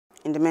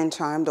In the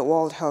meantime, the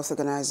World Health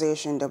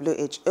Organization,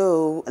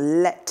 WHO,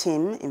 led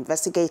team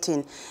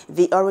investigating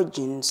the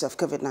origins of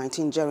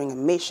COVID-19 during a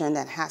mission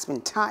that has been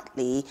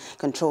tightly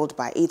controlled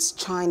by its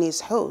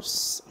Chinese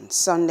hosts. On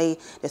Sunday,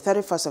 the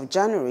 31st of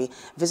January,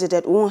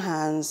 visited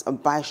Wuhan's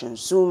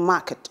Baishazhou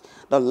market,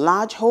 the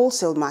large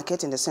wholesale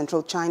market in the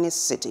central Chinese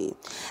city.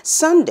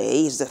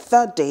 Sunday is the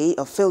third day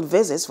of field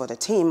visits for the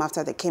team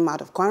after they came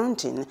out of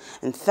quarantine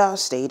on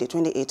Thursday, the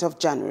 28th of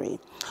January.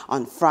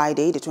 On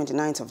Friday, the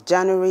 29th of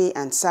January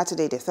and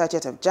Saturday, the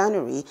 30th of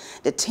January,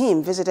 the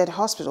team visited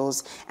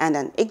hospitals and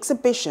an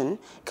exhibition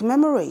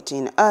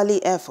commemorating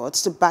early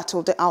efforts to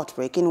battle the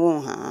outbreak in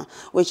Wuhan,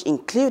 which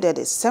included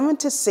a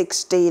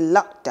 76-day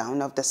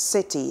lockdown of the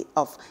city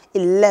of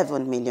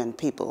 11 million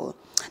people.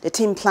 The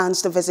team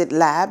plans to visit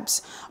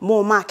labs,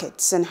 more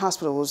markets and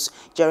hospitals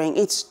during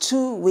its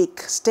 2-week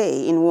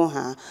stay in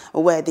Wuhan,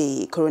 where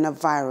the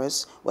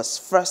coronavirus was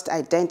first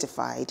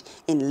identified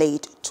in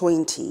late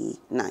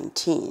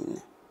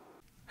 2019.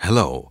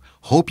 Hello,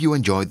 hope you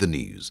enjoyed the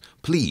news.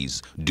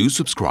 Please do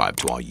subscribe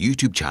to our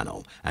YouTube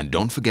channel and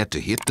don't forget to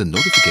hit the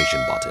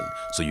notification button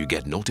so you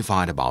get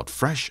notified about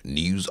fresh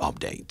news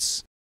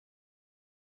updates.